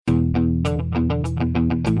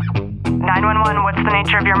911, what's the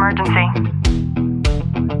nature of your emergency?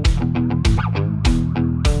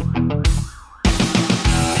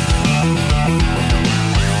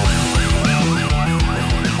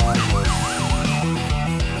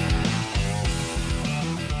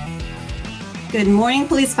 Good morning,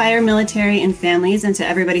 police, fire, military, and families, and to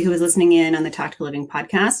everybody who is listening in on the Tactical Living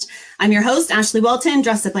podcast. I'm your host, Ashley Welton,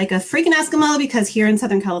 dressed up like a freaking Eskimo because here in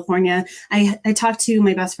Southern California, I talked to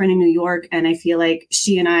my best friend in New York, and I feel like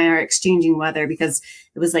she and I are exchanging weather because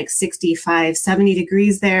it was like 65, 70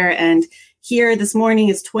 degrees there, and here this morning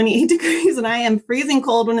it's 28 degrees, and I am freezing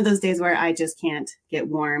cold, one of those days where I just can't get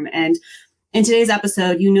warm. And in today's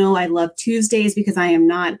episode, you know I love Tuesdays because I am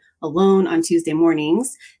not alone on Tuesday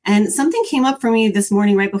mornings. And something came up for me this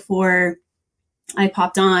morning right before I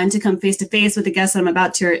popped on to come face to face with the guest that I'm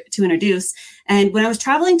about to introduce. And when I was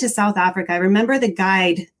traveling to South Africa, I remember the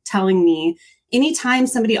guide telling me, anytime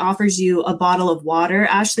somebody offers you a bottle of water,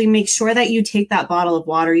 Ashley, make sure that you take that bottle of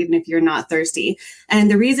water, even if you're not thirsty.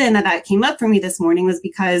 And the reason that came up for me this morning was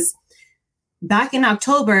because back in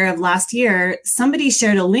October of last year, somebody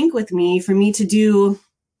shared a link with me for me to do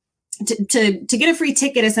to get a free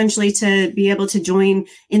ticket, essentially, to be able to join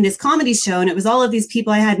in this comedy show. And it was all of these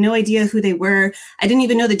people. I had no idea who they were. I didn't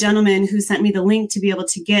even know the gentleman who sent me the link to be able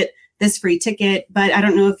to get this free ticket. But I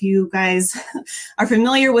don't know if you guys are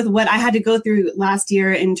familiar with what I had to go through last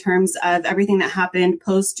year in terms of everything that happened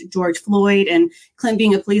post George Floyd and Clint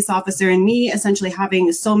being a police officer and me essentially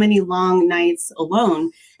having so many long nights alone.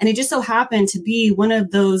 And it just so happened to be one of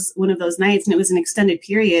those nights. And it was an extended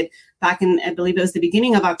period back in, I believe it was the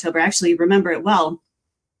beginning of October. I actually remember it well.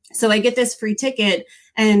 So I get this free ticket,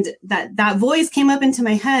 and that voice came up into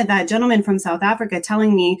my head, that gentleman from South Africa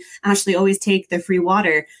telling me, Ashley, always take the free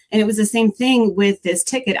water. And it was the same thing with this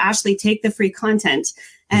ticket. Ashley, take the free content.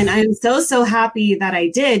 And I'm so happy that I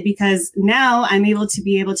did, because now I'm able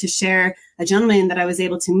to share a gentleman that I was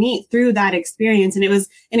able to meet through that experience. And it was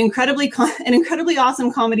an incredibly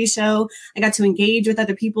awesome comedy show. I got to engage with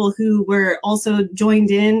other people who were also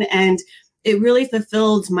joined in, and it really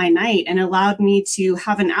fulfilled my night and allowed me to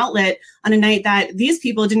have an outlet on a night that these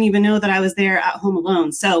people didn't even know that I was there at home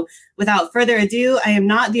alone. So without further ado, I am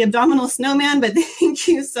not the abdominal snowman, but thank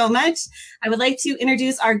you so much. I would like to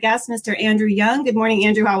introduce our guest, Mr. Andrew Young. Good morning,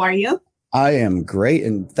 Andrew. How are you? I am great.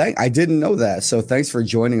 And I didn't know that. So thanks for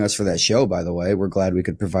joining us for that show, by the way. We're glad we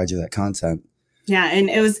could provide you that content. Yeah, and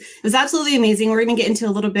it was absolutely amazing. We're going to get into a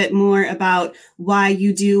little bit more about why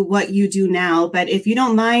you do what you do now. But if you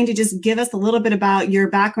don't mind to just give us a little bit about your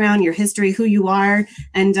background, your history, who you are,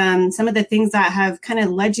 and some of the things that have kind of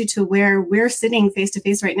led you to where we're sitting face to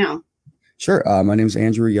face right now. Sure. My name is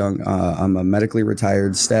Andrew Young. I'm a medically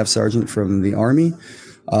retired staff sergeant from the Army.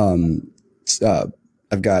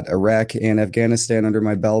 I've got Iraq and Afghanistan under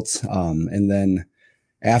my belt. And then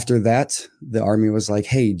after that, the Army was like,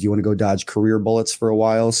 hey, do you want to go dodge career bullets for a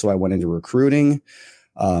while? So I went into recruiting.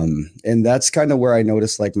 And that's kind of where I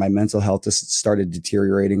noticed like my mental health just started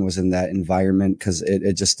deteriorating, was in that environment, because it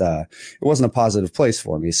wasn't a positive place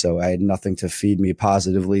for me. So I had nothing to feed me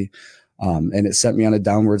positively. And it sent me on a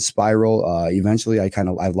downward spiral. Eventually I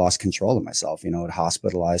lost control of myself,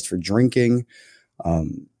 hospitalized for drinking,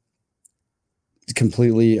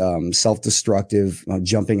 completely self-destructive,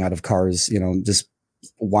 jumping out of cars, just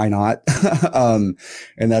why not? And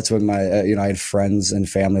that's when my, I had friends and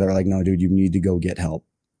family that were like, no, dude, you need to go get help.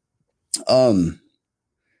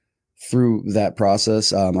 Through that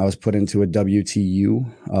process, I was put into a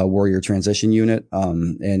WTU, Warrior Transition Unit.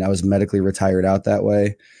 And I was medically retired out that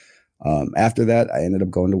way. After that, I ended up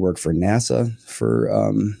going to work for NASA for,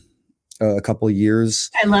 a couple of years.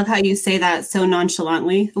 I love how you say that so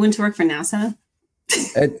nonchalantly. I went to work for NASA.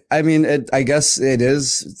 I guess it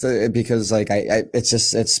is, because like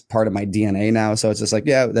it's part of my DNA now. So it's just like,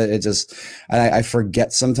 yeah, I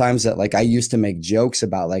forget sometimes that like I used to make jokes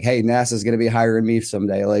about like, hey, NASA's going to be hiring me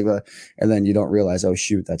someday. Like, and then you don't realize, oh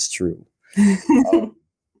shoot, that's true.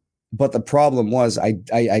 But the problem was I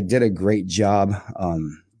did a great job.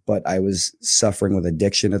 But I was suffering with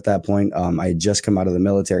addiction at that point. I had just come out of the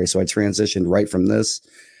military. So I transitioned right from this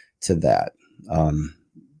to that.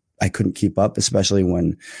 I couldn't keep up, especially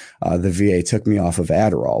when the VA took me off of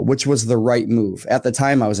Adderall, which was the right move. At the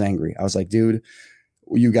time, I was angry. I was like, dude,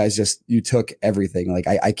 you guys you took everything. Like,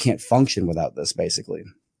 I can't function without this, basically.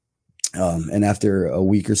 And after a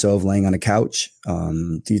week or so of laying on a couch,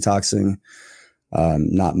 detoxing,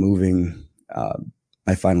 not moving,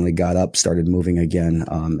 I finally got up, started moving again.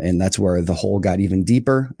 And that's where the hole got even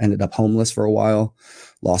deeper. Ended up homeless for a while,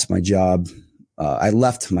 lost my job. I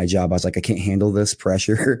left my job. I was like, I can't handle this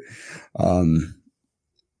pressure.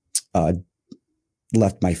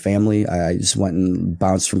 left my family. I just went and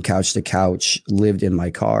bounced from couch to couch, lived in my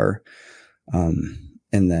car, and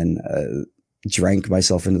then drank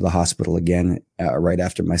myself into the hospital again right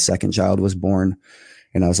after my second child was born.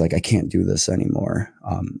 And I was like, I can't do this anymore.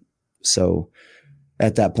 So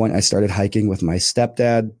at that point, I started hiking with my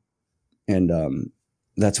stepdad. And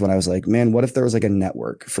that's when I was like, man, what if there was like a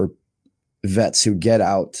network for vets who get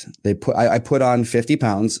out? I put on 50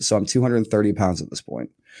 pounds. So I'm 230 pounds at this point.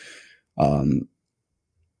 My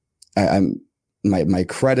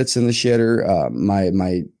credits in the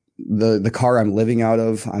shitter, the car I'm living out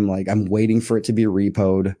of, I'm waiting for it to be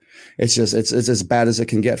repoed. It's as bad as it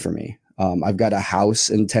can get for me. I've got a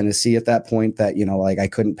house in Tennessee at that point that, I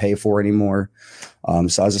couldn't pay for anymore.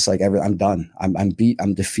 So I was just like, I'm done. I'm beat.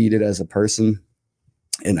 I'm defeated as a person.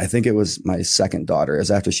 And I think it was my second daughter.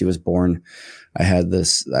 As after she was born,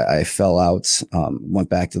 I fell out,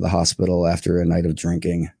 went back to the hospital after a night of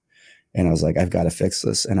drinking. And I was like, I've got to fix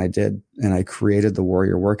this. And I did. And I created the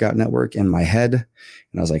Warrior Workout Network in my head.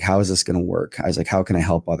 And I was like, how is this going to work? I was like, how can I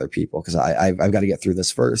help other people? Because I've got to get through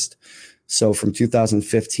this first. So from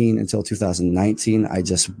 2015 until 2019, I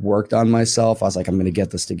just worked on myself. I was like, I'm going to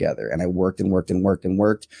get this together. And I worked and worked and worked and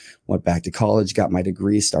worked, went back to college, got my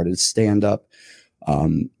degree, started stand up.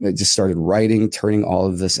 I just started writing, turning all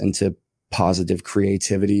of this into positive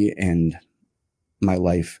creativity. And my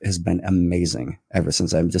life has been amazing ever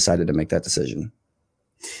since I decided to make that decision.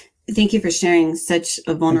 Thank you for sharing such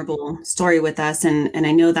a vulnerable story with us. And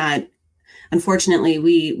I know that unfortunately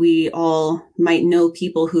we all might know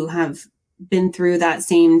people who have been through that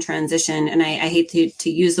same transition. And I hate to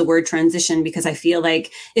use the word transition because I feel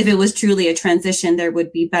like if it was truly a transition, there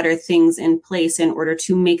would be better things in place in order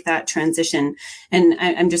to make that transition. And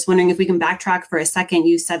I'm just wondering if we can backtrack for a second.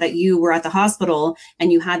 You said that you were at the hospital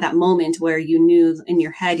and you had that moment where you knew in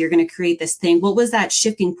your head, you're going to create this thing. What was that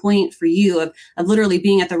shifting point for you of literally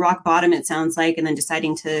being at the rock bottom, it sounds like, and then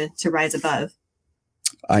deciding to rise above?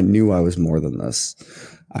 I knew I was more than this.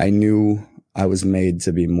 I knew I was made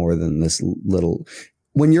to be more than this little.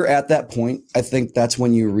 When you're at that point, I think that's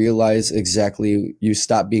when you realize exactly, you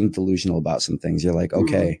stop being delusional about some things. You're like,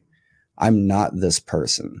 okay, I'm not this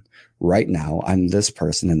person right now. I'm this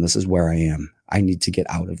person and this is where I am. I need to get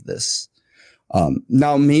out of this.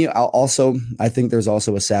 Now me, I think there's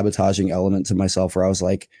also a sabotaging element to myself where I was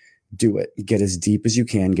like, do it, get as deep as you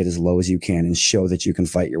can, get as low as you can, and show that you can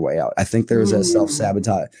fight your way out. I think there is a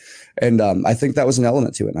self-sabotage. And I think that was an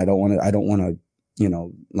element to it. And I don't want to,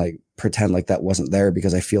 pretend like that wasn't there,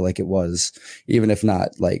 because I feel like it was, even if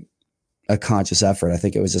not like a conscious effort. I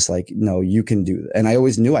think it was just like, no, you can do it. And I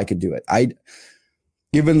always knew I could do it.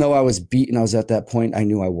 Even though I was beaten, I was at that point, I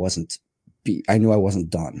knew I wasn't beat. I knew I wasn't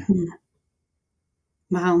done.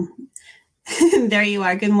 Wow. There you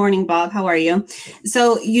are. Good morning, Bob. How are you?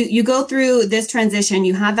 So you go through this transition,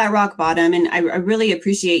 you have that rock bottom. And I really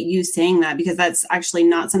appreciate you saying that, because that's actually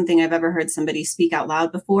not something I've ever heard somebody speak out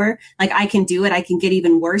loud before. Like, I can do it. I can get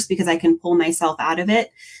even worse because I can pull myself out of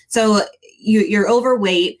it. So you're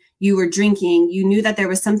overweight. You were drinking, you knew that there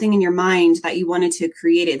was something in your mind that you wanted to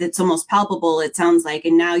create it. That's almost palpable, it sounds like.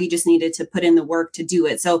 And now you just needed to put in the work to do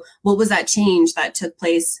it. So what was that change that took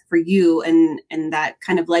place for you and that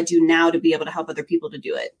kind of led you now to be able to help other people to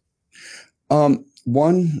do it?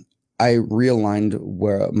 One, I realigned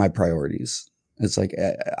where my priorities. It's like,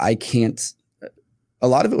 I can't, a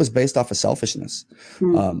lot of it was based off of selfishness.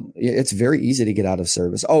 It's very easy to get out of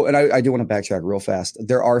service. Oh, and I do want to backtrack real fast.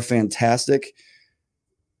 There are fantastic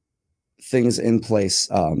things in place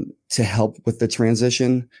to help with the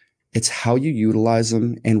transition. It's how you utilize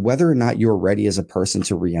them and whether or not you're ready as a person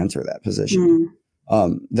to re-enter that position.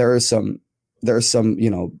 There are some,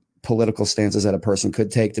 political stances that a person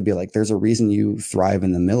could take to be like, there's a reason you thrive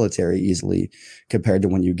in the military easily compared to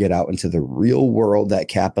when you get out into the real world, that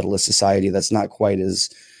capitalist society that's not quite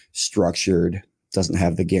as structured, doesn't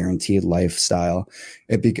have the guaranteed lifestyle.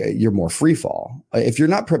 You're more free fall. If you're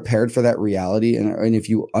not prepared for that reality, and if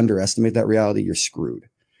you underestimate that reality, you're screwed.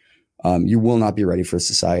 You will not be ready for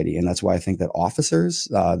society. And that's why I think that officers,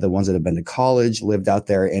 the ones that have been to college, lived out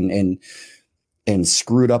there and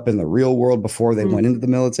screwed up in the real world before they went into the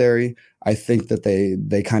military, I think that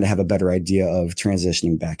they kind of have a better idea of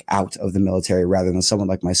transitioning back out of the military rather than someone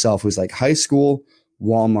like myself, who's like high school,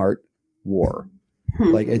 Walmart, war.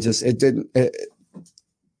 Like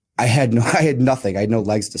I had nothing. I had no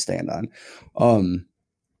legs to stand on.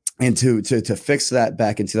 And to fix that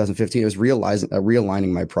back in 2015, it was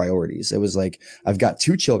realigning my priorities. It was like, I've got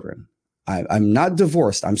 2 children. I'm not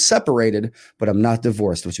divorced. I'm separated, but I'm not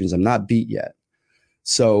divorced, which means I'm not beat yet.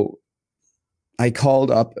 So I called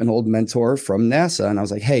up an old mentor from NASA and I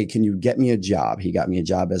was like, hey, can you get me a job? He got me a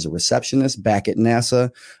job as a receptionist back at NASA.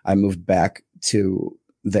 I moved back to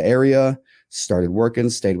the area, started working,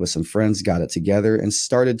 stayed with some friends, got it together, and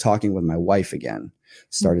started talking with my wife again.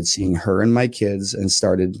 Started seeing her and my kids and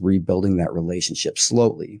started rebuilding that relationship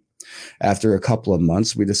slowly. After a couple of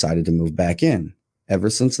months, we decided to move back in. Ever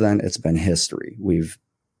since then, it's been history. We've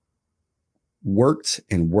worked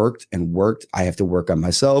and worked and worked. I have to work on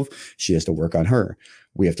myself. She has to work on her.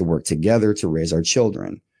 We have to work together to raise our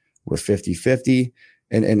children. We're 50-50.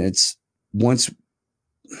 And it's once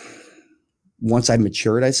I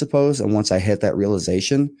matured, I suppose, and once I hit that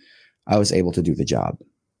realization, I was able to do the job.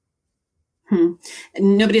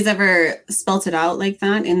 Nobody's ever spelt it out like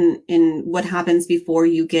that in what happens before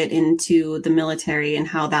you get into the military and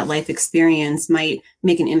how that life experience might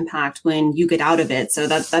make an impact when you get out of it. So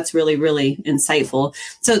that's really, really insightful.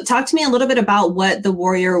 So talk to me a little bit about what the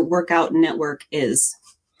Warrior Workout Network is.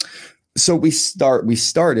 So we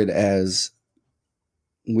started as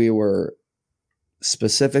we were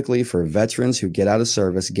specifically for veterans who get out of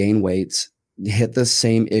service, gain weight, hit the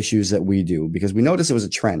same issues that we do, because we noticed it was a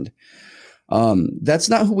trend. That's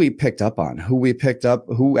not who we picked up on. Who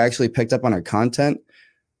actually picked up on our content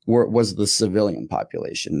was the civilian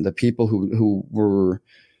population, the people who were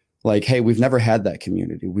like, hey, we've never had that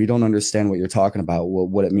community. We don't understand what you're talking about,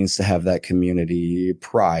 what it means to have that community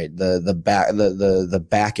pride, the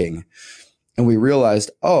backing. And we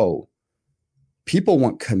realized, oh, people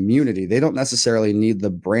want community. They don't necessarily need the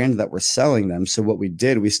brand that we're selling them. So what we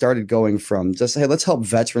did, we started going from just, hey, let's help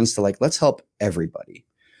veterans to let's help everybody.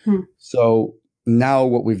 So now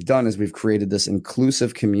what we've done is we've created this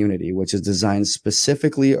inclusive community, which is designed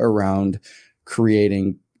specifically around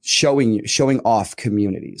showing off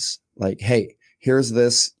communities. Like, hey, here's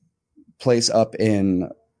this place up in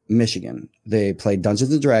Michigan. They play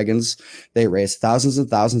Dungeons and Dragons. They raise thousands and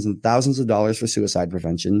thousands and thousands of dollars for suicide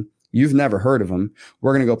prevention. You've never heard of them.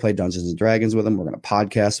 We're going to go play Dungeons and Dragons with them. We're going to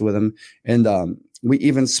podcast with them. And we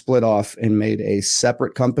even split off and made a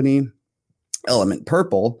separate company, Element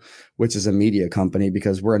Purple, which is a media company,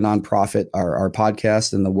 because we're a nonprofit, our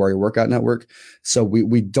podcast and the Warrior Workout Network. So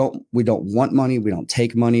we don't want money. We don't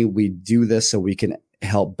take money. We do this so we can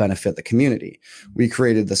help benefit the community. We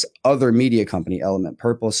created this other media company, Element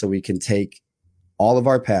Purple, so we can take all of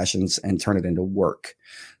our passions and turn it into work.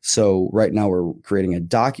 So right now we're creating a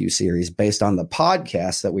docu-series based on the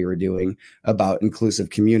podcast that we were doing about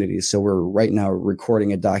inclusive communities. So we're right now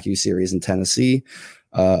recording a docu-series in Tennessee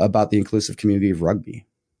about the inclusive community of rugby.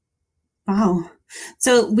 Wow.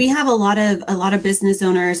 So we have a lot of business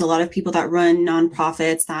owners, a lot of people that run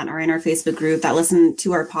nonprofits that are in our Facebook group that listen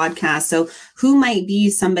to our podcast. So who might be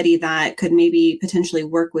somebody that could maybe potentially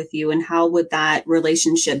work with you, and how would that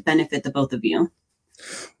relationship benefit the both of you?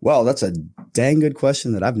 Well, that's a dang good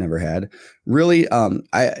question that I've never had. Really,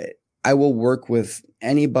 I will work with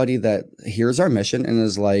anybody that hears our mission and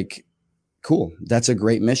is like, cool, that's a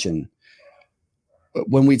great mission.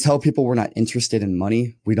 When we tell people we're not interested in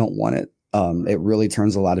money, we don't want it. It really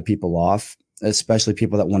turns a lot of people off, especially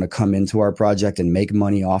people that want to come into our project and make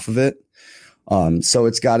money off of it. So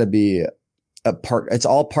it's got to be it's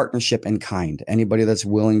all partnership in kind. Anybody that's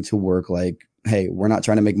willing to work like, hey, we're not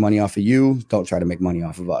trying to make money off of you. Don't try to make money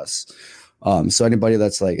off of us. So anybody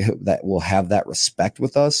that's like, that will have that respect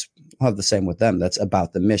with us, we'll have the same with them. That's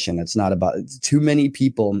about the mission. It's not about, too many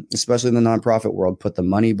people, especially in the nonprofit world, put the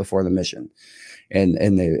money before the mission, and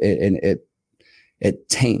it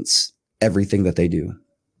taints everything that they do.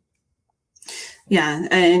 Yeah.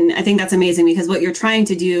 And I think that's amazing, because what you're trying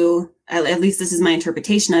to do, at least this is my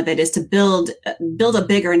interpretation of it, is to build a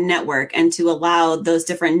bigger network and to allow those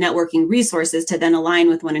different networking resources to then align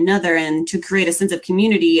with one another and to create a sense of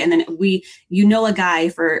community. And then a guy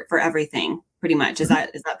for everything, pretty much. Is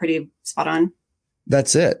that pretty spot on?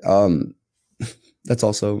 That's it. That's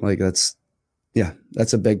also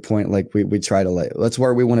that's a big point. Like we try to that's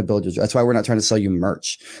where we want to build that's why we're not trying to sell you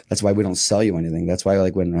merch. That's why we don't sell you anything. That's why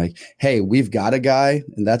when hey, we've got a guy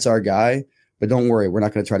and that's our guy, but don't worry, we're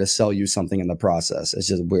not going to try to sell you something in the process. It's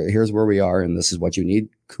just, here's where we are and this is what you need.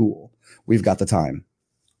 Cool. We've got the time.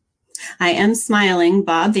 I am smiling,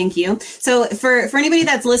 Bob. Thank you. So for anybody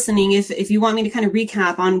that's listening, if you want me to kind of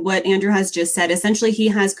recap on what Andrew has just said, essentially he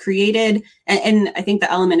has created, and I think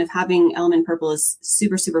the element of having Element Purple is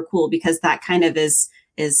super, super cool, because that kind of is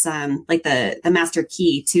like the master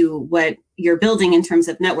key to what you're building in terms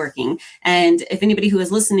of networking. And if anybody who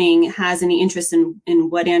is listening has any interest in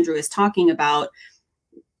what Andrew is talking about,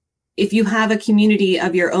 if you have a community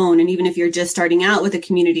of your own, and even if you're just starting out with a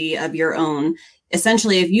community of your own,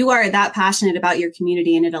 essentially, if you are that passionate about your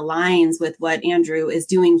community and it aligns with what Andrew is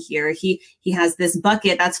doing here, he has this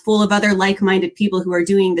bucket that's full of other like-minded people who are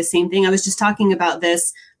doing the same thing. I was just talking about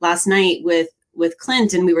this last night with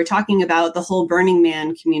Clint, and we were talking about the whole Burning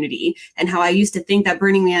Man community and how I used to think that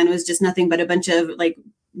Burning Man was just nothing but a bunch of like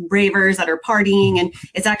ravers that are partying. And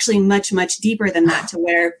it's actually much, much deeper than that, to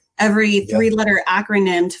where every 3-letter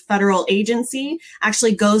acronymed federal agency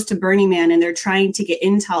actually goes to Burning Man, and they're trying to get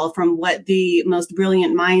intel from what the most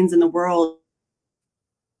brilliant minds in the world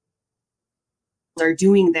are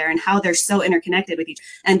doing there and how they're so interconnected with each,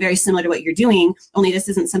 and very similar to what you're doing, only this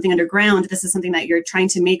isn't something underground. This is something that you're trying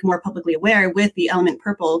to make more publicly aware with the Element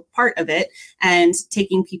Purple part of it, and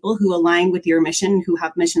taking people who align with your mission, who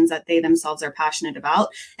have missions that they themselves are passionate about,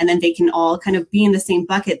 and then they can all kind of be in the same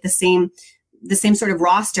bucket, the same sort of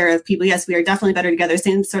roster of people. Yes, we are definitely better together.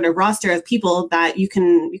 Same sort of roster of people that you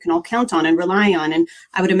can all count on and rely on. And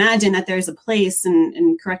I would imagine that there's a place,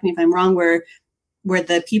 and correct me if I'm wrong, where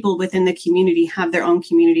the people within the community have their own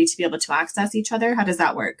community to be able to access each other. How does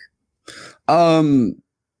that work? On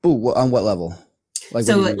what level?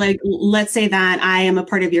 Let's say that I am a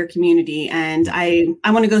part of your community and I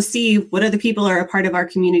want to go see what other people are a part of our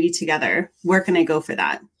community together. Where can I go for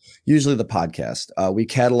that? Usually the podcast. We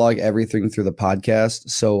catalog everything through the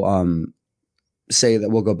podcast. So say that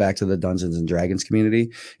we'll go back to the Dungeons and Dragons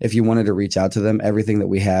community. If you wanted to reach out to them, everything that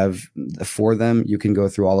we have for them, you can go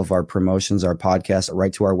through all of our promotions, our podcast,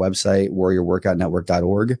 right to our website,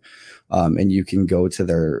 warriorworkoutnetwork.org. And you can go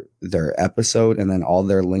to their episode, and then all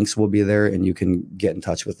their links will be there, and you can get in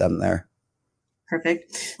touch with them there.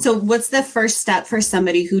 Perfect. So what's the first step for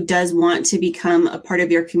somebody who does want to become a part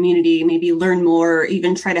of your community, maybe learn more, or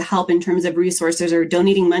even try to help in terms of resources or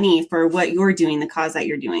donating money for what you're doing, the cause that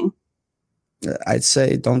you're doing? I'd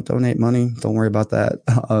say don't donate money. Don't worry about that.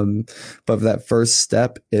 But that first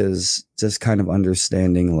step is just kind of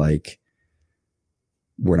understanding, like,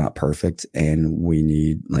 we're not perfect, and we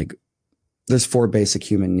need, like, there's 4 basic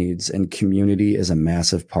human needs, and community is a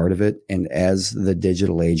massive part of it. And as the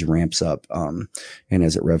digital age ramps up, and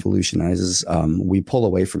as it revolutionizes, we pull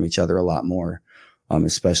away from each other a lot more,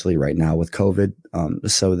 especially right now with COVID.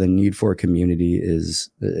 So the need for a community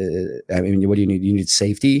is, what do you need? You need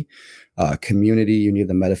safety, community, you need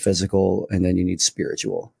the metaphysical, and then you need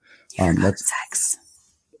spiritual. Sex.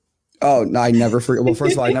 Oh, no, I never forget. Well,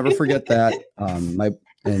 first of all, I never forget that.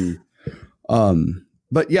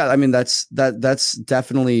 But yeah, I mean, that's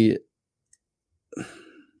definitely,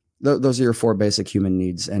 those are your 4 basic human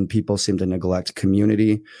needs, and people seem to neglect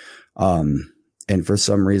community. And for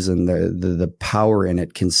some reason, the power in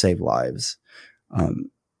it can save lives.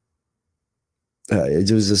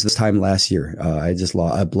 It was just this time last year. I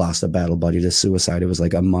lost a battle buddy to suicide. It was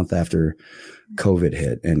like a month after COVID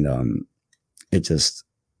hit. And, it's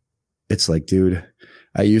like, dude,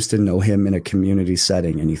 I used to know him in a community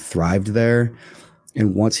setting, and he thrived there.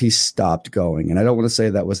 And once he stopped going, and I don't want to say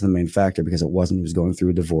that was the main factor, because it wasn't, he was going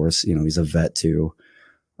through a divorce, he's a vet too.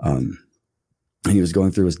 And he was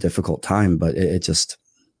going through his difficult time, but it just,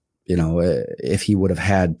 if he would have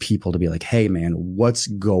had people to be like, hey man, what's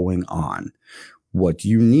going on? What do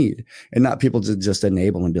you need? And not people to just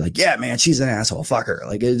enable and be like, yeah, man, she's an asshole, fuck her.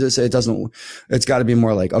 Like, it's got to be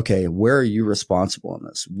more like, okay, where are you responsible in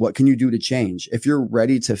this? What can you do to change? If you're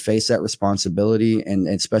ready to face that responsibility and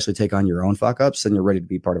especially take on your own fuck ups, then you're ready to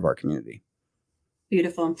be part of our community.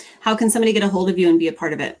 Beautiful. How can somebody get a hold of you and be a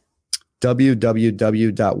part of it?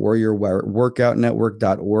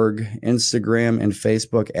 www.warriorworkoutnetwork.org, Instagram and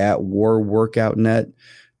Facebook at warworkoutnet.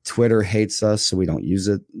 Twitter hates us, so we don't use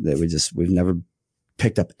it. We've never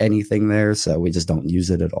picked up anything there, so we just don't use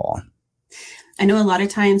it at all. I know a lot of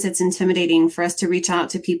times it's intimidating for us to reach out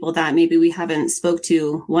to people that maybe we haven't spoke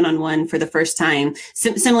to one-on-one for the first time.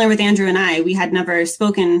 Similar with Andrew and I, we had never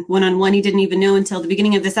spoken one-on-one. He didn't even know until the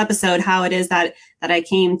beginning of this episode how it is that I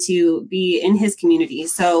came to be in his community.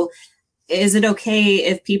 So is it okay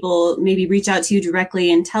if people maybe reach out to you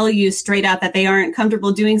directly and tell you straight up that they aren't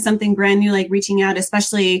comfortable doing something brand new, like reaching out,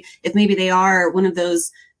 especially if maybe they are one of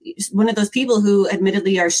those people who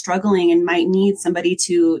admittedly are struggling and might need somebody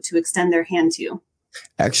to extend their hand to?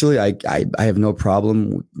 Actually, I have no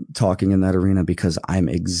problem talking in that arena, because I'm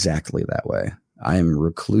exactly that way. I am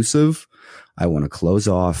reclusive. I want to close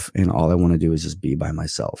off, and all I want to do is just be by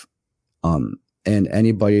myself. And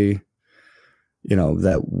anybody,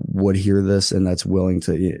 that would hear this and that's willing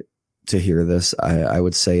to hear this, I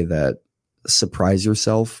would say that surprise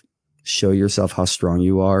yourself, show yourself how strong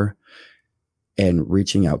you are, and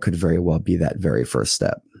reaching out could very well be that very first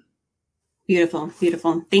step. Beautiful,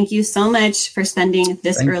 beautiful. Thank you so much for spending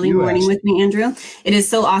this early morning with me, Andrew. It is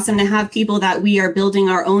so awesome to have people that we are building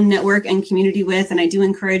our own network and community with. And I do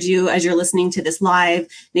encourage you, as you're listening to this live,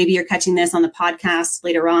 maybe you're catching this on the podcast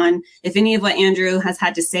later on, if any of what Andrew has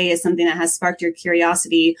had to say is something that has sparked your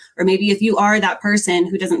curiosity, or maybe if you are that person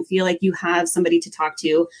who doesn't feel like you have somebody to talk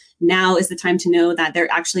to, now is the time to know that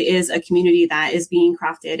there actually is a community that is being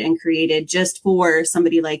crafted and created just for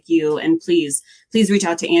somebody like you. And please reach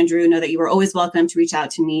out to Andrew. Know that you are always welcome to reach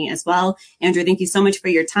out to me as well. Andrew, thank you so much for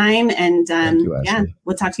your time. And Thank you, yeah,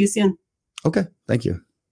 we'll talk to you soon. Okay. Thank you.